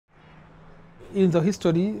In the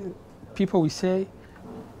history, people will say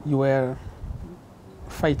you were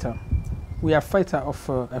fighter. We are fighter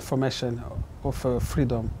of information, of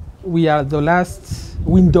freedom. We are the last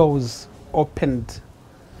windows opened.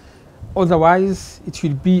 Otherwise, it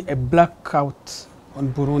will be a blackout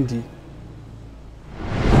on Burundi.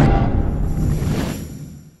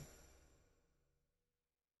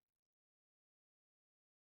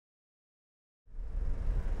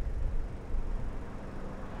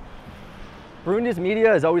 Burundi's media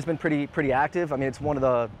has always been pretty active. I mean, it's one of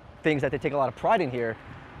the things that they take a lot of pride in here.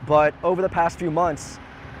 But over the past few months,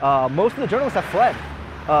 most of the journalists have fled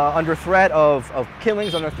under threat of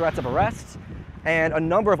killings, under threats of arrests, and a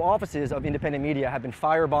number of offices of independent media have been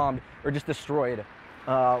firebombed or just destroyed,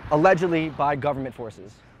 allegedly by government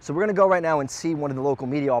forces. So we're gonna go right now and see one of the local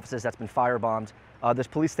media offices that's been firebombed. There's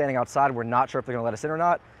police standing outside. We're not sure if they're gonna let us in or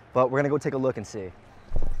not, but we're gonna go take a look and see.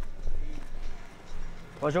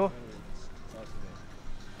 Bonjour.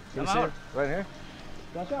 Can we sit right here?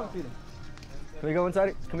 Can we go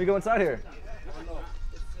inside? Can we go inside here?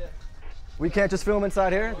 We can't just film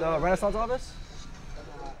inside here, the Renaissance office?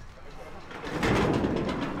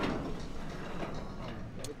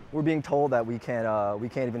 We're being told that we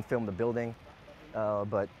can't even film the building,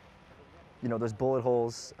 but you know, there's bullet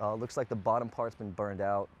holes. Looks like the bottom part's been burned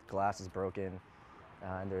out, glass is broken,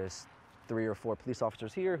 and there's 3 or 4 police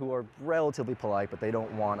officers here who are relatively polite, but they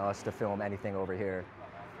don't want us to film anything over here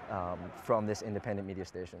from this independent media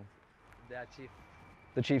station.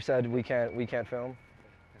 The chief said we can't film.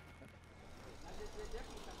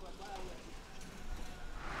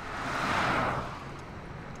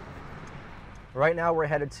 Right now we're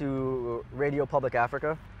headed to Radio Public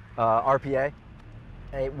Africa, RPA.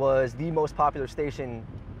 It was the most popular station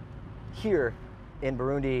here in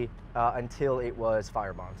Burundi until it was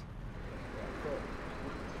firebombed.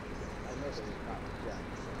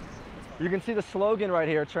 You can see the slogan right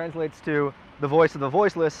here translates to the voice of the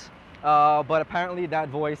voiceless, but apparently that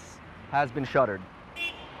voice has been shuttered.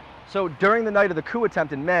 So during the night of the coup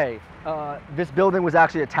attempt in May, this building was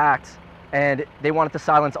actually attacked, and they wanted to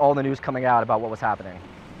silence all the news coming out about what was happening.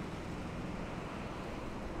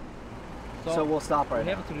 So we'll stop right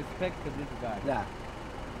now. We have to respect this guy. Yeah.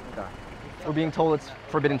 Okay. We're being told it's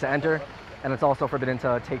forbidden to enter, and it's also forbidden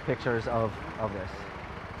to take pictures of this.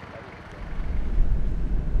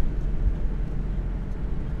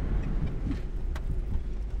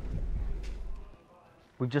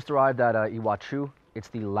 We've just arrived at Iwachu. It's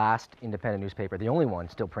the last independent newspaper, the only one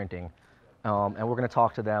still printing. And we're going to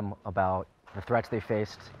talk to them about the threats they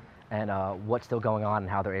faced and what's still going on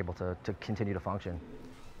and how they're able to continue to function.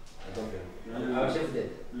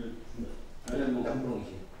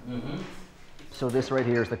 So this right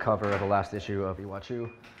here is the cover of the last issue of Iwachu.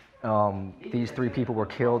 These 3 people were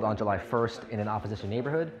killed on July 1st in an opposition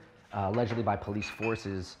neighborhood, allegedly by police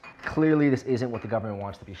forces. Clearly this isn't what the government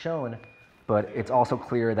wants to be shown, but it's also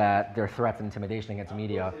clear that their threats and intimidation against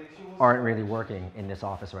media aren't really working in this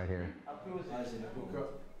office right here.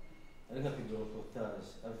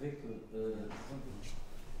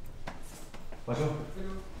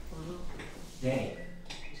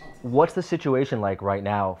 What's the situation like right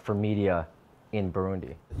now for media in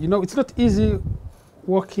Burundi? You know, it's not easy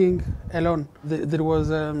working alone. There was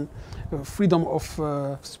freedom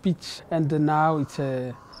of speech, and now it's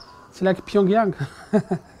like Pyongyang.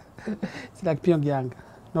 It's like Pyongyang,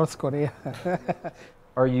 North Korea.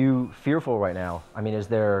 Are you fearful right now? I mean, is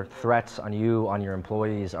there threats on you, on your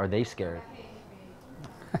employees? Are they scared?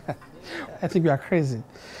 I think we are crazy.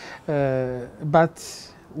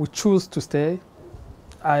 But we choose to stay.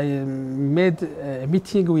 I made a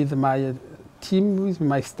meeting with my team, with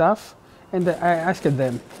my staff, and I asked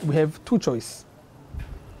them, we have 2 choices.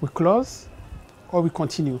 We close or we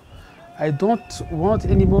continue. I don't want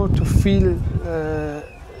anymore to feel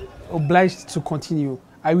obliged to continue.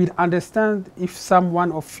 I will understand if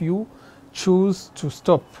someone of you choose to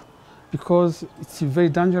stop, because it's very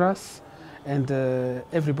dangerous, and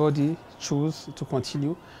everybody choose to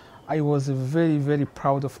continue. I was very, very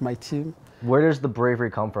proud of my team. Where does the bravery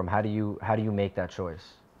come from? How do you make that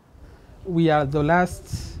choice? We are the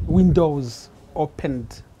last windows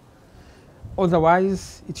opened.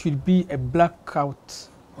 Otherwise, it will be a blackout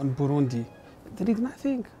on Burundi. There is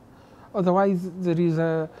nothing. Otherwise, there is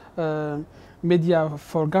a media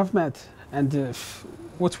for government, and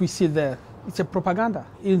what we see there, it's a propaganda.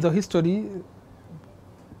 In the history,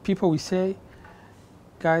 people will say,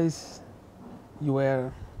 guys, you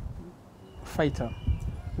were fighter.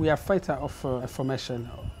 We are fighter of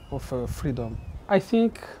information, of freedom. I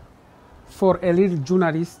think for a real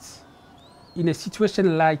journalist, in a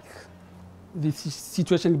situation like this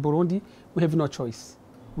situation in Burundi, we have no choice.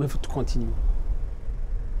 We have to continue.